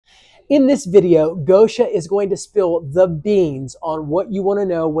In this video, Gosia is going to spill the beans on what you want to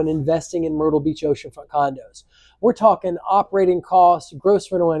know when investing in Myrtle Beach oceanfront condos. We're talking operating costs,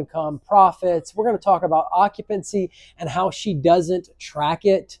 gross rental income, profits. We're going to talk about occupancy and how she doesn't track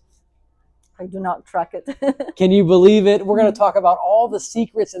it. I do not track it. Can you believe it? We're going to talk about all the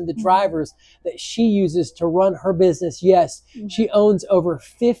secrets and the drivers that she uses to run her business. Yes, she owns over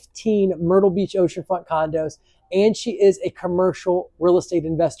 15 Myrtle Beach oceanfront condos, and she is a commercial real estate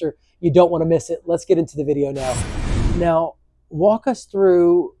investor. You don't want to miss it. Let's get into the video now. Now, walk us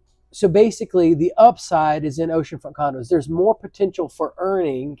through. So basically, the upside is in oceanfront condos. There's more potential for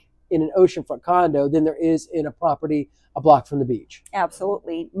earning in an oceanfront condo than there is in a property a block from the beach.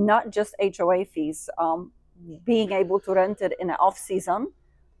 Absolutely. Not just HOA fees. Being able to rent it in the off season,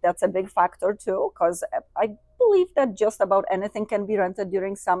 that's a big factor too, because I believe that just about anything can be rented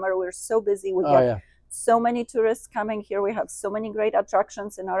during summer. We're so busy. We get so many tourists coming here. We have so many great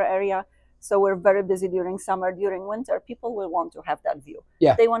attractions in our area. So we're very busy during summer. During winter, people will want to have that view.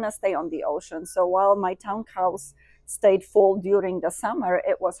 Yeah. They want to stay on the ocean. So while my townhouse stayed full during the summer,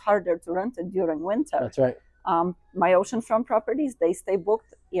 it was harder to rent it during winter. That's right. My oceanfront properties, they stay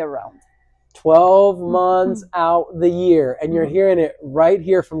booked year round. 12 months out the year. And you're hearing it right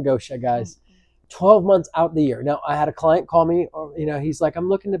here from Gosia, guys. 12 months out the year. Now, I had a client call me, he's like, I'm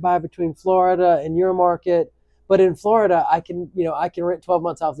looking to buy between Florida and your market, but in Florida, I can rent 12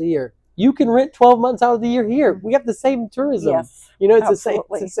 months out of the year. You can rent 12 months out of the year here. We have the same tourism. Yes, it's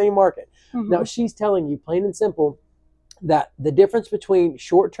the same market. Now, she's telling you, plain and simple, that the difference between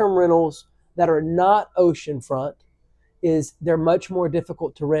short-term rentals that are not oceanfront is they're much more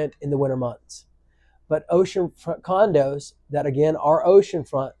difficult to rent in the winter months. But oceanfront condos that, again, are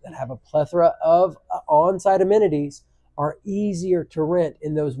oceanfront, that have a plethora of on-site amenities, are easier to rent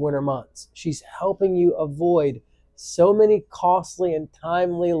in those winter months. She's helping you avoid so many costly and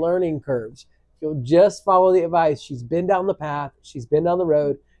timely learning curves. If you'll just follow the advice, she's been down the path, she's been down the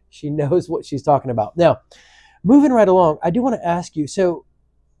road, she knows what she's talking about. Now, moving right along, I do want to ask you, so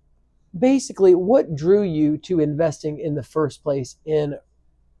basically, what drew you to investing in the first place in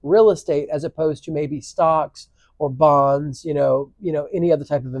real estate as opposed to maybe stocks or bonds, any other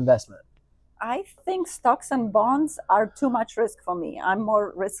type of investment? I think stocks and bonds are too much risk for me. I'm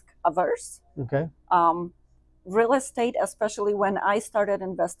more risk averse. Okay. Real estate, especially when I started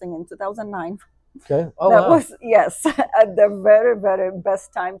investing in 2009. Okay. Oh, that was, yes, at the very, very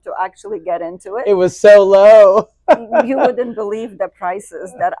best time to actually get into it. It was so low. You wouldn't believe the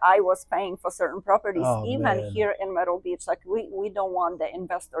prices that I was paying for certain properties, here in Myrtle Beach. Like we don't want the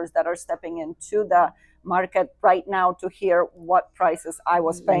investors that are stepping into the market right now to hear what prices I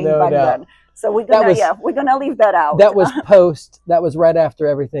was paying back then. So we're gonna leave that out. That was right after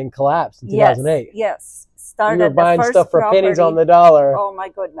everything collapsed in 2008. Yes. You were buying stuff for pennies on the dollar. Oh my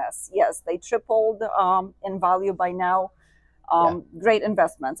goodness. Yes, they tripled in value by now. Great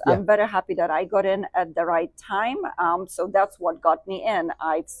investments. I'm very happy that I got in at the right time. So that's what got me in.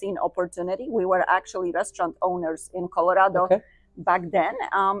 I've seen opportunity. We were actually restaurant owners in Colorado back then.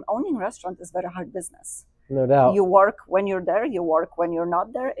 Owning restaurant is very hard business. No doubt. You work when you're there, you work when you're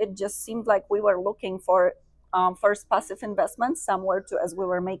not there. It just seemed like we were looking for first passive investments somewhere to, as we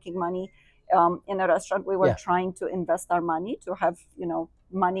were making money in a restaurant, we were trying to invest our money to have,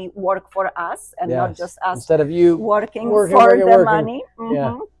 money work for us and not just us instead of you working for the money.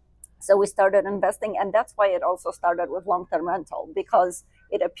 So we started investing, and that's why it also started with long-term rental, because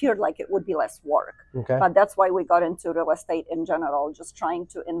it appeared like it would be less work. But that's why we got into real estate in general, just trying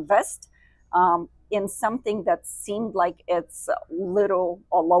to invest in something that seemed like it's little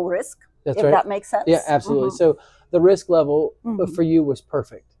or low risk, if that makes sense. Yeah, absolutely. So the risk level for you was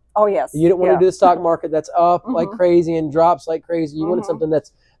perfect. Oh, yes. You don't want to do the stock market that's up like crazy and drops like crazy. You wanted something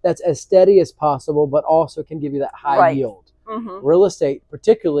that's as steady as possible, but also can give you that high yield. Real estate,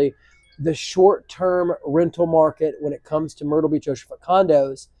 particularly the short-term rental market, when it comes to Myrtle Beach oceanfront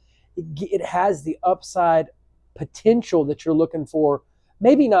condos, it has the upside potential that you're looking for.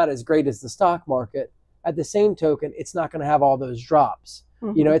 Maybe not as great as the stock market. At the same token, it's not going to have all those drops.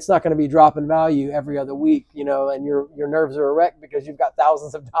 It's not going to be dropping value every other week, and your nerves are wrecked because you've got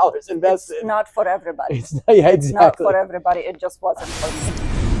thousands of dollars invested. It's not for everybody. It's not for everybody. It just wasn't for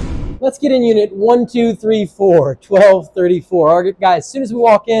me. Let's get in unit 1234, 1234. All right, guys, as soon as we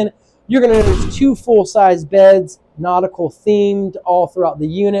walk in, you're going to notice 2 full-size beds, nautical themed all throughout the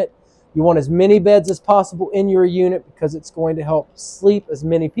unit. You want as many beds as possible in your unit because it's going to help sleep as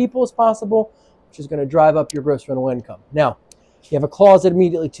many people as possible, which is going to drive up your gross rental income. Now, you have a closet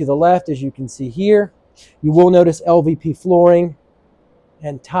immediately to the left, as you can see here. You will notice LVP flooring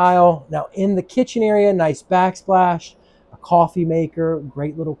and tile. Now, in the kitchen area, nice backsplash, a coffee maker,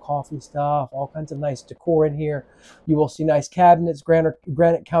 great little coffee stuff, all kinds of nice decor in here. You will see nice cabinets, granite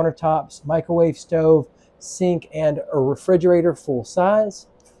countertops, microwave stove, sink, and a refrigerator full size.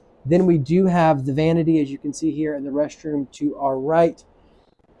 Then we do have the vanity, as you can see here, in the restroom to our right.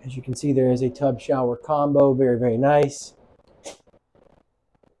 As you can see, there is a tub shower combo, very, very nice.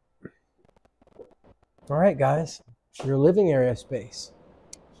 All right, guys, your living area space.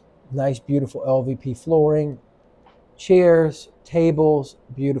 Nice, beautiful LVP flooring, chairs, tables,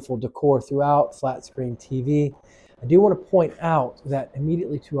 beautiful decor throughout, flat screen TV. I do want to point out that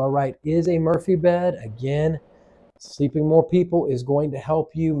immediately to our right is a Murphy bed. Again, sleeping more people is going to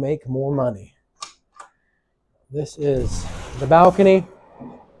help you make more money. This is the balcony.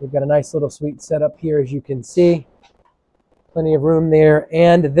 We've got a nice little suite set up here, as you can see. Plenty of room there.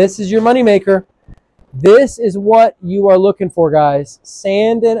 And this is your moneymaker. This is what you are looking for, guys.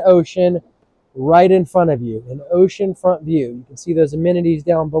 Sand and ocean right in front of you. An oceanfront view. You can see those amenities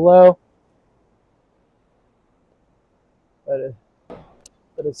down below. But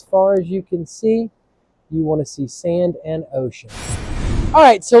as far as you can see, you want to see sand and ocean. All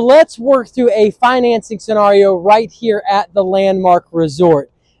right, so let's work through a financing scenario right here at the Landmark Resort.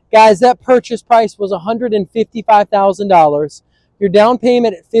 Guys, that purchase price was $155,000. Your down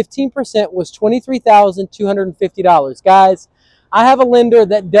payment at 15% was $23,250. Guys, I have a lender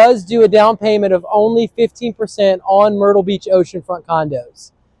that does do a down payment of only 15% on Myrtle Beach Oceanfront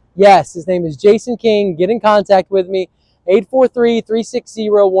Condos. Yes, his name is Jason King. Get in contact with me,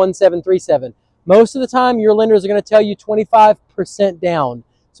 843-360-1737. Most of the time, your lenders are going to tell you 25% down.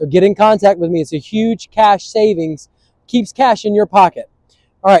 So get in contact with me. It's a huge cash savings. Keeps cash in your pocket.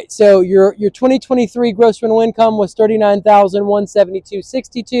 All right, so your 2023 gross rental income was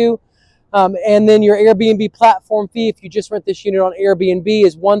 $39,172.62. And then your Airbnb platform fee, if you just rent this unit on Airbnb,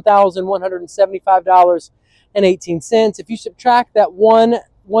 is $1,175.18. If you subtract that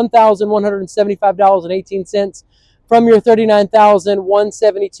 $1,175.18 from your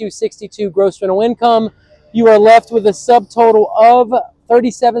 $39,172.62 gross rental income, you are left with a subtotal of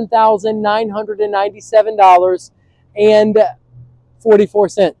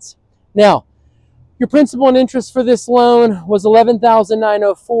 $37,997.44. Now, your principal and interest for this loan was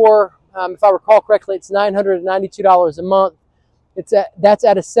 $11,904. If I recall correctly, it's $992 a month. That's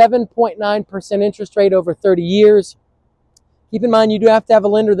at a 7.9% interest rate over 30 years. Keep in mind, you do have to have a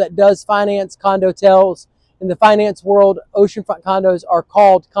lender that does finance condotels. In the finance world, oceanfront condos are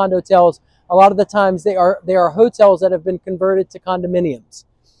called condotels. A lot of the times they are hotels that have been converted to condominiums.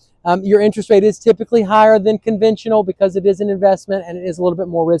 Your interest rate is typically higher than conventional because it is an investment and it is a little bit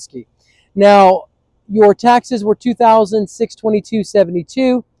more risky. Now, your taxes were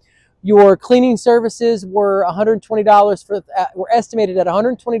 $2,622.72. Your cleaning services were $120 were estimated at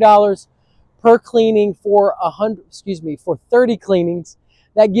 $120 per cleaning for 30 cleanings.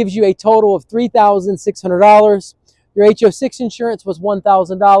 That gives you a total of $3,600. Your HO6 insurance was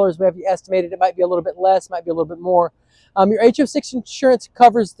 $1,000. We have you estimated it might be a little bit less, might be a little bit more. Your HO6 insurance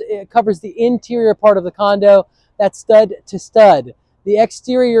covers the interior part of the condo. That's stud to stud. The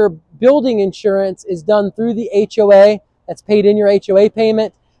exterior building insurance is done through the HOA. That's paid in your HOA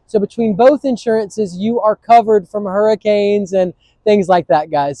payment. So between both insurances, you are covered from hurricanes and things like that,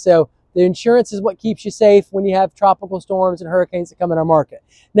 guys. So the insurance is what keeps you safe when you have tropical storms and hurricanes that come in our market.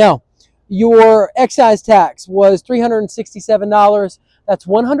 Now, your excise tax was $367. That's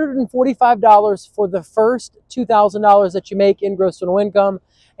 $145 for the first $2,000 that you make in gross rental income,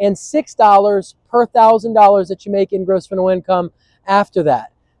 and $6 per $1,000 that you make in gross rental income after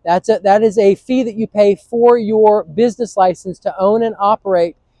that. That is a fee that you pay for your business license to own and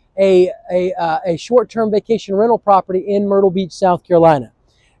operate a short-term vacation rental property in Myrtle Beach, South Carolina.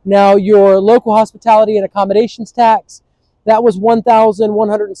 Now, your local hospitality and accommodations tax, that was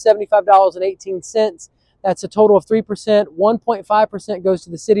 $1,175.18. That's a total of 3%. 1.5% goes to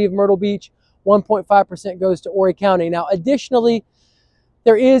the city of Myrtle Beach. 1.5% goes to Horry County. Now, additionally,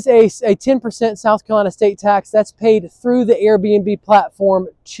 there is a 10% South Carolina state tax that's paid through the Airbnb platform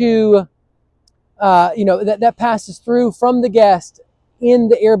to, that passes through from the guest in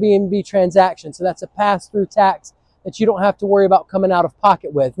the Airbnb transaction. So that's a pass-through tax that you don't have to worry about coming out of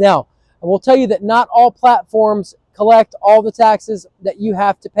pocket with. Now, I will tell you that not all platforms collect all the taxes that you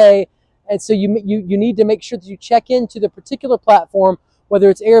have to pay. And so you need to make sure that you check into the particular platform, whether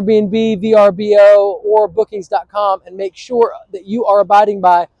it's Airbnb, VRBO, or bookings.com, and make sure that you are abiding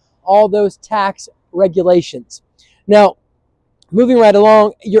by all those tax regulations. Now, moving right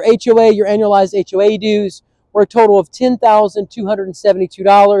along, your HOA, your annualized HOA dues were a total of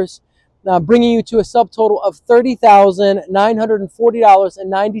 $10,272, bringing you to a subtotal of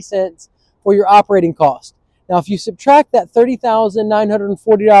 $30,940.90 for your operating cost. Now, if you subtract that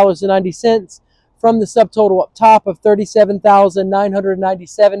 $30,940.90 from the subtotal up top of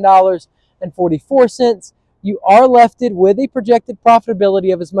 $37,997.44, you are left with a projected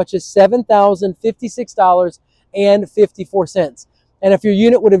profitability of as much as $7,056.54. And if your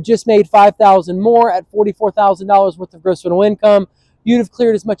unit would have just made $5,000 more at $44,000 worth of gross rental income, you'd have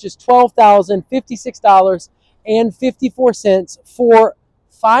cleared as much as $12,056.54 for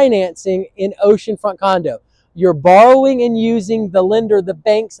financing in Oceanfront Condo. You're borrowing and using the lender, the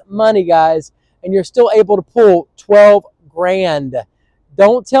bank's money, guys, and you're still able to pull 12 grand.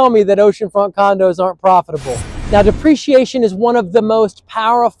 Don't tell me that Oceanfront condos aren't profitable. Now, depreciation is one of the most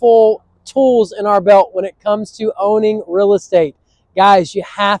powerful tools in our belt when it comes to owning real estate. Guys, you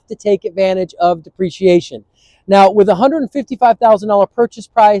have to take advantage of depreciation. Now, with a $155,000 purchase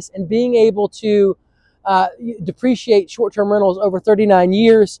price and being able to depreciate short-term rentals over 39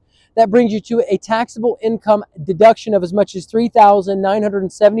 years, that brings you to a taxable income deduction of as much as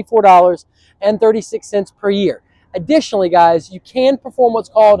 $3,974.36 per year. Additionally, guys, you can perform what's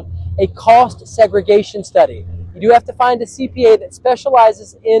called a cost segregation study. You do have to find a CPA that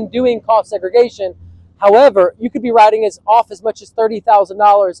specializes in doing cost segregation. However, you could be writing off as much as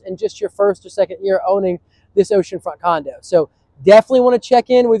 $30,000 in just your first or second year owning this oceanfront condo. So definitely want to check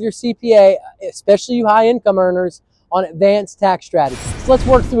in with your CPA, especially you high income earners, on advanced tax strategies. So let's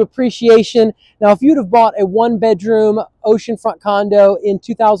work through appreciation. Now, if you'd have bought a one-bedroom oceanfront condo in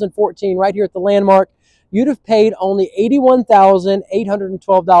 2014 right here at the Landmark, you'd have paid only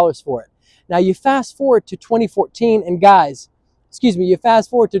 $81,812 for it. Now, you fast forward to 2014, and guys, you fast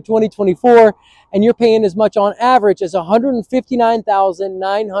forward to 2024, and you're paying as much on average as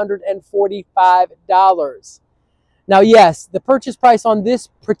 $159,945. Now, yes, the purchase price on this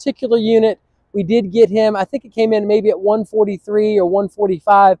particular unit, we did get him, I think it came in maybe at 143 or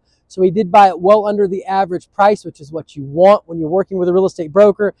 145. So we did buy it well under the average price, which is what you want when you're working with a real estate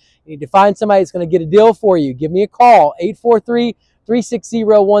broker. You need to find somebody that's going to get a deal for you. Give me a call,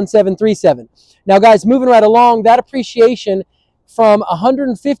 843-360-1737. Now, guys, moving right along, that appreciation from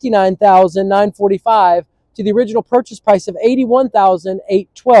 $159,945 to the original purchase price of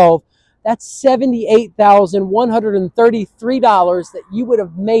 $81,812, that's $78,133 that you would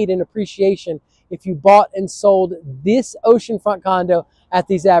have made in appreciation if you bought and sold this oceanfront condo at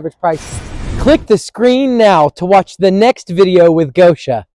these average prices. Click the screen now to watch the next video with Gosia.